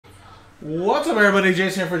What's up, everybody?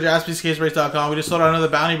 Jason here for JaspysCaseBreaks.com. We just sold out another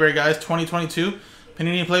Bounty Break, guys. 2022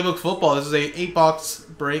 Panini Playbook Football. This is a 8-box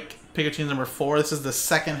break. Pikachu number 4. This is the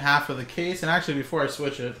second half of the case. And actually, before I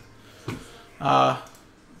switch it,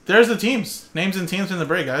 there's the teams. Names and teams in the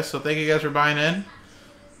break, guys. So thank you guys for buying in.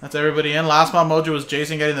 That's everybody in. Last spot mojo was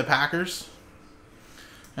Jason getting the Packers.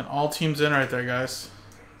 And all teams in right there, guys.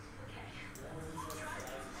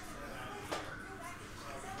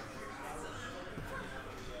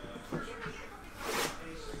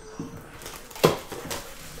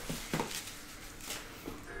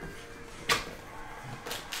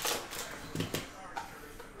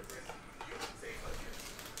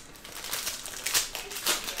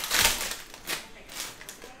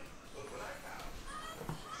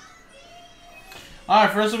 All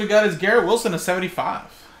right, first one we got is Garrett Wilson, a 75.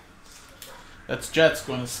 That's Jets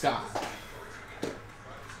going to Scott.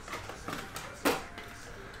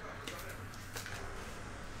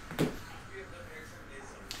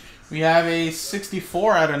 We have a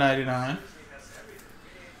 64 out of 99.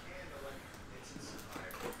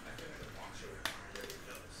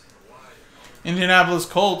 Indianapolis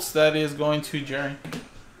Colts, that is going to Jerry.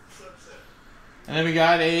 And then we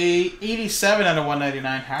got a 87 out of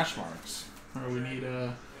 199 hash marks. Or we need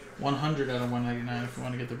a 100 out of 199 if we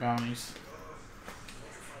want to get the bounties.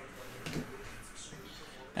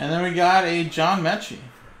 And then we got a John Mechie.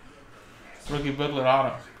 Rookie booklet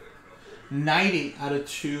auto. 90 out of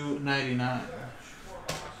 299.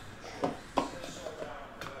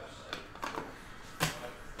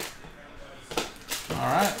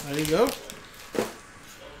 Alright, there you go.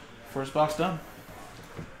 First box done.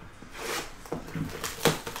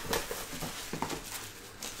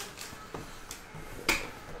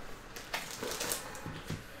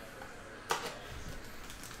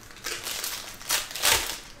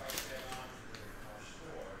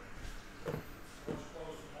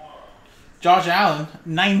 Josh Allen,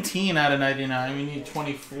 19 out of 99. We need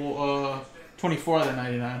 24 out of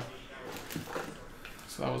 99.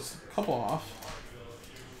 So that was a couple off.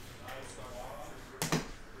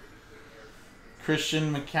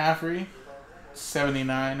 Christian McCaffrey,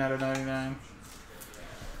 79 out of 99.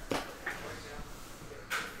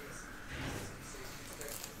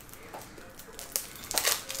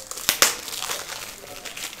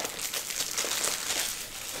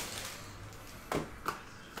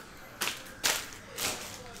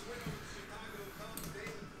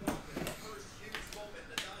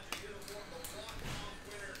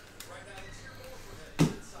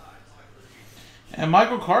 And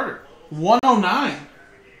Michael Carter, 109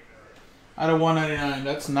 out of 199.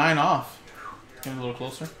 That's 9 off. Getting a little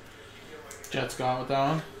closer. Jets got with that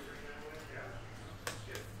one.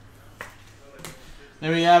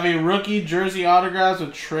 Then we have a rookie jersey autographs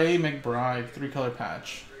with Trey McBride, 3-color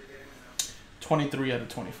patch. 23 out of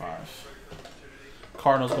 25.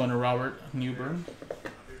 Cardinals going to Robert Newburn.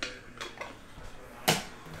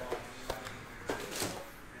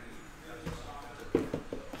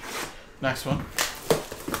 Next one.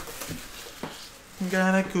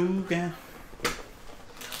 Got a Cougar.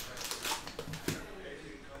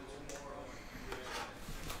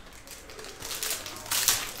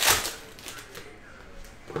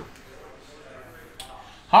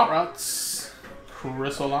 Hot Routes.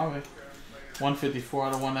 Chris Olave. 154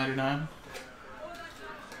 out of 199.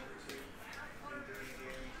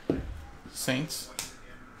 Saints.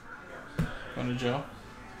 Going to Joe.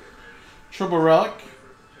 Triple Relic.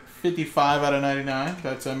 55 out of 99.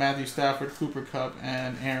 That's Matthew Stafford, Cooper Kupp,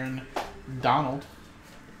 and Aaron Donald.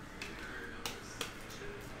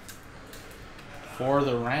 For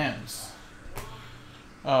the Rams.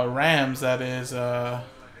 Rams, that is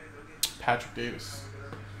Patrick Davis.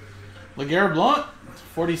 LeGarrette Blount,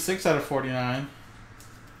 46 out of 49.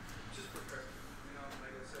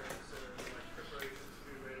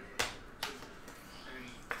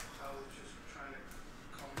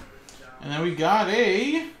 And then we got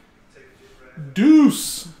a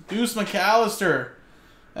Deuce McAllister.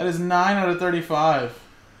 That is 9 out of 35.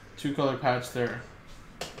 2-color patch there.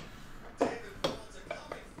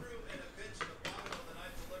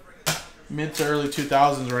 Mid to early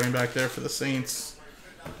 2000s running back there for the Saints.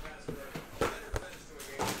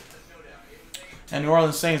 And New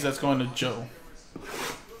Orleans Saints, that's going to Joe.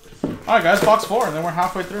 Alright guys, box 4, and then we're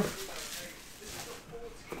halfway through.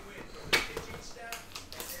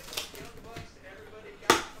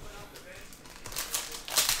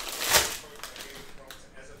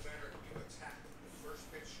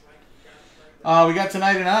 We got to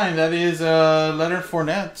 99. That is Leonard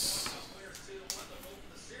Fournette.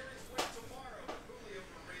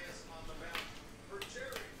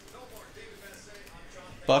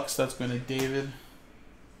 Bucks, that's going to David.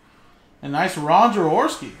 And nice Ron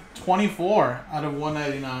Jaworski, 24 out of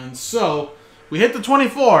 199. So we hit the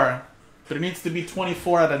 24, but it needs to be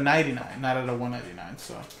 24 out of 99, not out of 199.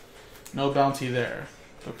 So no bounty there,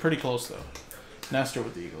 but pretty close though. Nestor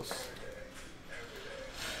with the Eagles.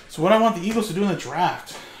 So what I want the Eagles to do in the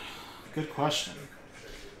draft? Good question.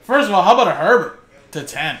 First of all, how about a Herbert to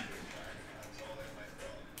 10?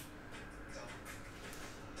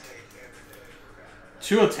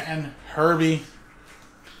 Two of 10, Herbie.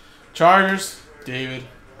 Chargers, David.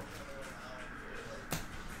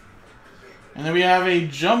 And then we have a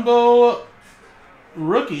jumbo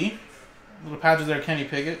rookie. Little patches there, Kenny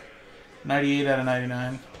Pickett. 98 out of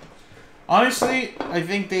 99. Honestly, I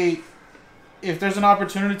think if there's an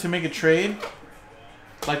opportunity to make a trade,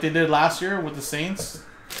 like they did last year with the Saints,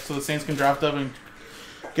 so the Saints can draft up and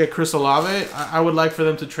get Chris Olave, I would like for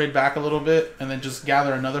them to trade back a little bit and then just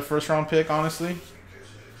gather another first-round pick, honestly.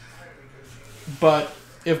 But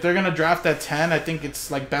if they're going to draft at 10, I think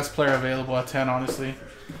it's like best player available at 10, honestly.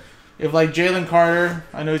 If like Jalen Carter,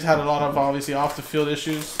 I know he's had a lot of obviously off-the-field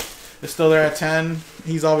issues, is still there at 10.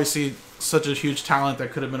 He's obviously such a huge talent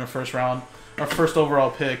that could have been a first-round or first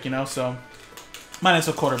overall pick, you know, so minus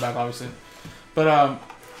a quarterback, obviously. But,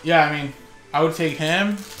 yeah, I mean, I would take him.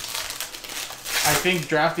 I think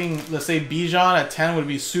drafting, let's say, Bijan at 10 would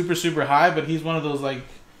be super, super high, but he's one of those, like,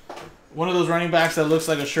 running backs that looks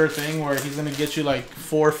like a sure thing where he's going to get you, like,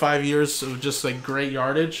 4 or 5 years of just, like, great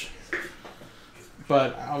yardage.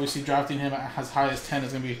 But, obviously, drafting him as high as 10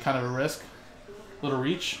 is going to be kind of a risk. Little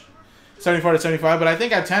reach. 74 to 75, but I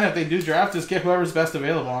think at 10, if they do draft, just get whoever's best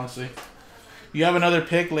available, honestly. You have another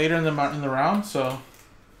pick later in the round, so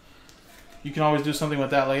you can always do something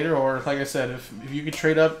with that later. Or like I said, if you could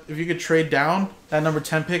trade up, if you could trade down that number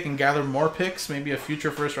 10 pick and gather more picks, maybe a future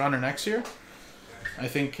first rounder next year, I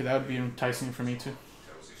think that would be enticing for me too.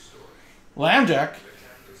 Lambjack,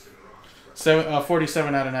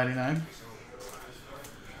 47 out of 99.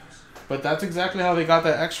 But that's exactly how they got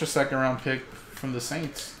that extra second round pick from the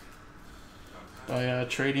Saints by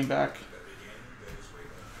trading back.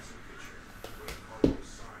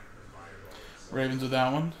 Ravens with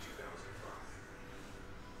that one.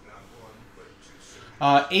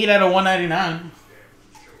 8 out of 199.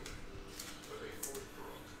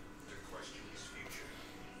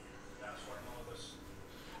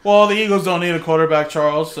 Well, the Eagles don't need a quarterback,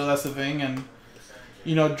 Charles, so that's the thing. And,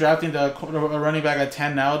 you know, drafting a running back at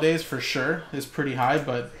 10 nowadays, for sure, is pretty high.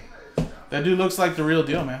 But that dude looks like the real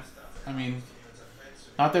deal, man. I mean,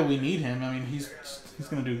 not that we need him. I mean, he's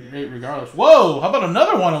going to do great regardless. Whoa, how about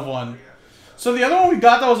another 1 of 1? So the other one we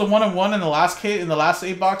got that was a 1 of 1 in the last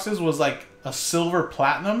 8 boxes was like a silver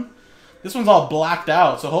platinum. This one's all blacked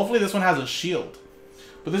out, so hopefully this one has a shield.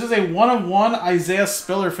 But this is a 1 of 1 Isaiah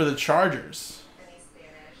Spiller for the Chargers.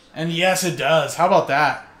 And yes, it does. How about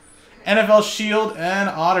that? NFL shield and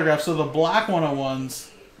autograph. So the black 1 of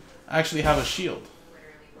 1s actually have a shield,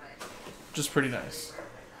 which is pretty nice.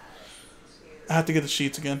 I have to get the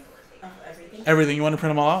sheets again. Everything. You want to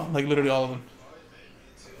print them all out? Like literally all of them.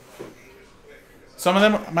 Some of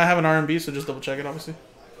them might have an R&B, so just double check it, obviously.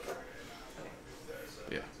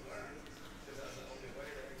 Yeah.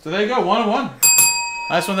 So there you go, 1 of 1.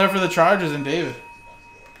 Nice one there for the Chargers and David.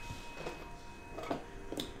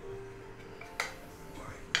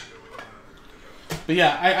 But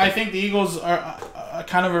yeah, I think the Eagles are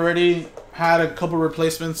kind of already had a couple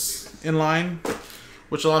replacements in line,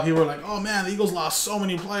 which a lot of people are like, oh man, the Eagles lost so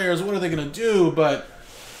many players. What are they going to do? But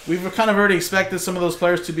we've kind of already expected some of those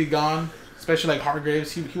players to be gone. Especially like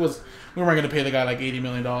Hargraves, we weren't going to pay the guy like $80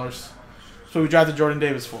 million. So we drafted Jordan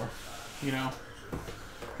Davis for, you know.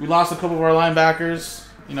 We lost a couple of our linebackers.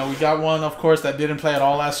 You know, we got one, of course, that didn't play at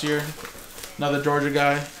all last year. Another Georgia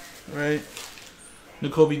guy, right?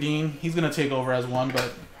 N'Kobe Dean. He's going to take over as one,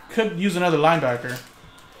 but could use another linebacker.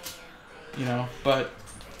 You know, but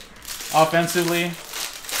offensively,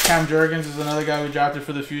 Cam Jurgens is another guy we drafted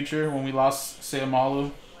for the future when we lost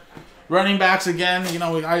Seumalo. Running backs again, you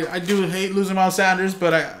know, I do hate losing Miles Sanders,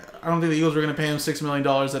 but I don't think the Eagles were going to pay him $6 million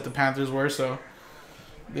that the Panthers were. So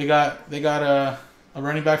they got a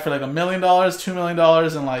running back for like $1 million, $2 million,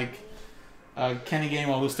 and like Kenny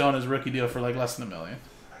Gainwell, who's still on his rookie deal for like less than $1 million.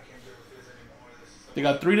 They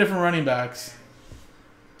got 3 different running backs,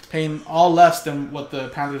 paying all less than what the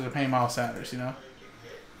Panthers are paying Miles Sanders. You know,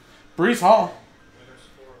 Breece Hall,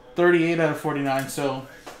 38 out of 49. So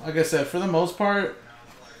like I said, for the most part,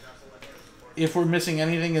 if we're missing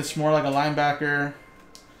anything, it's more like a linebacker,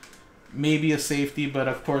 maybe a safety, but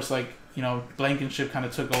of course, like, you know, Blankenship kind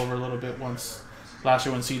of took over a little bit once last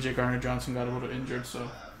year when C.J. Gardner-Johnson got a little injured.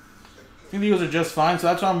 So think the Eagles are just fine, so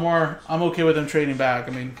that's why I'm okay with them trading back.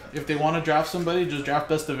 I mean, if they want to draft somebody, just draft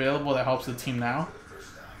best available that helps the team now.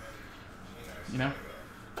 You know?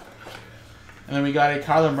 And then we got a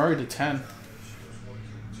Kyler Murray to 10.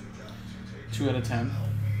 2 out of 10.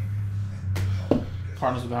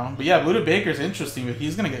 Cardinals with that one. But yeah, Buda Baker's interesting, but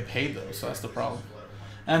he's going to get paid though, so that's the problem.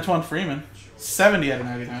 Antoine Freeman, 70 out of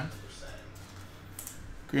 99.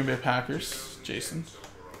 Green Bay Packers, Jason.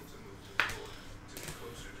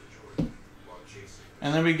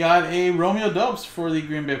 And then we got a Romeo Doubs for the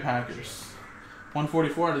Green Bay Packers.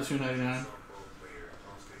 144 out of 299.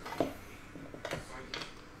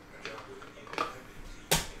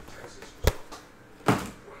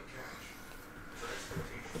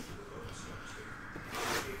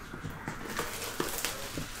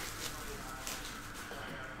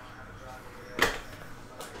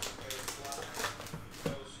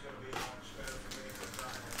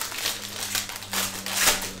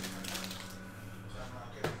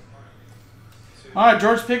 All right,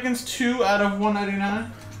 George Pickens, 2 out of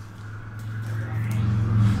 199.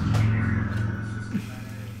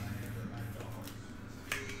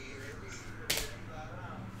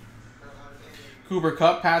 Cooper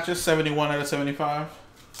Kupp patches, 71 out of 75.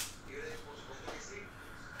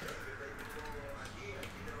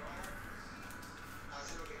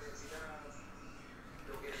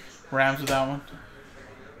 Rams with that one.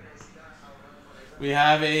 We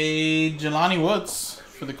have a Jelani Woods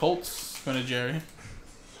for the Colts. Going to Jerry.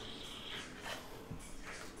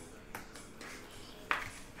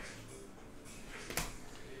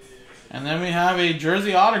 And then we have a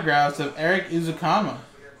jersey autographs of Eric Izukama.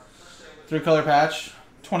 3-color patch.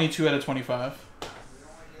 22 out of 25.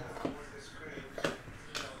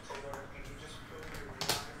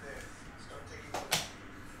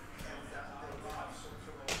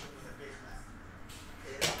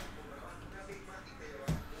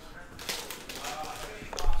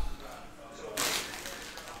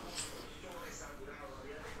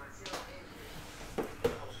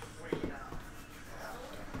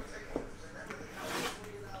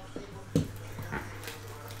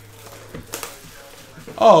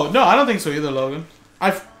 Oh, no, I don't think so either, Logan.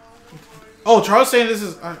 Oh, Charles saying this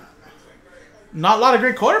is... not a lot of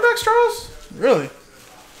great quarterbacks, Charles? Really?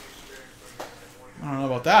 I don't know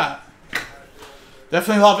about that.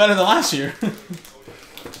 Definitely a lot better than last year. There's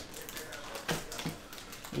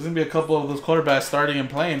going to be a couple of those quarterbacks starting and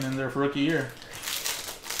playing in their rookie year.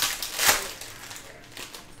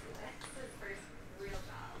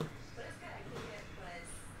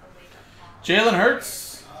 Jalen Hurts.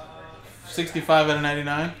 65 out of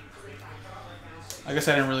 99. I guess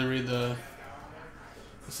I didn't really read the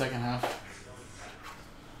second half.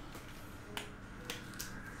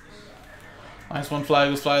 Nice one fly,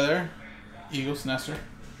 Eagles fly there. Eagles, Nestor.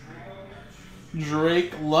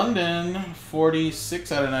 Drake London,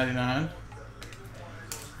 46 out of 99.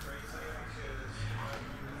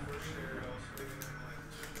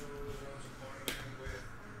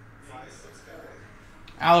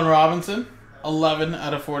 Allen Robinson, 11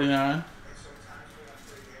 out of 49.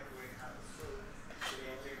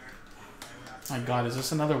 My God, is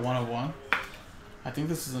this another 101? I think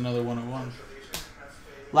this is another 101.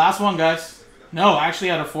 Last one, guys. No, actually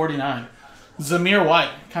out of 49. Zamir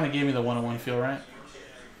White. Kind of gave me the 101 feel, right?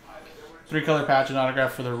 3-color patch and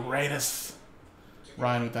autograph for the Raiders.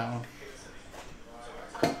 Ryan with that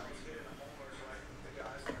one.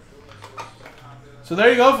 So there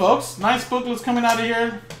you go, folks. Nice booklets coming out of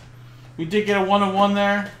here. We did get a 101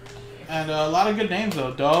 there. And a lot of good names,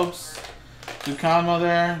 though. Dobbs. Dukanma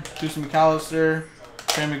there, Deuce McAllister,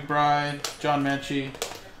 Trey McBride, John Mechie.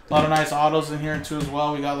 A lot of nice autos in here too as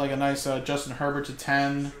well. We got like a nice Justin Herbert to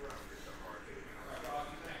 10.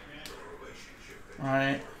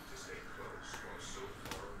 Alright.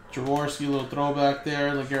 Jaworski, little throwback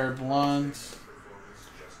there. LeGarrette Blount.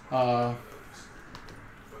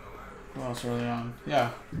 Who else early on?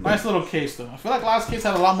 Yeah, nice little case though. I feel like last case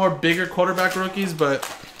had a lot more bigger quarterback rookies, but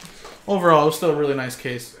overall it was still a really nice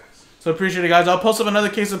case. So appreciate it, guys. I'll post up another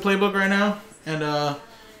case of Playbook right now, and you guys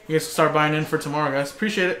can start buying in for tomorrow, guys.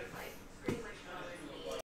 Appreciate it.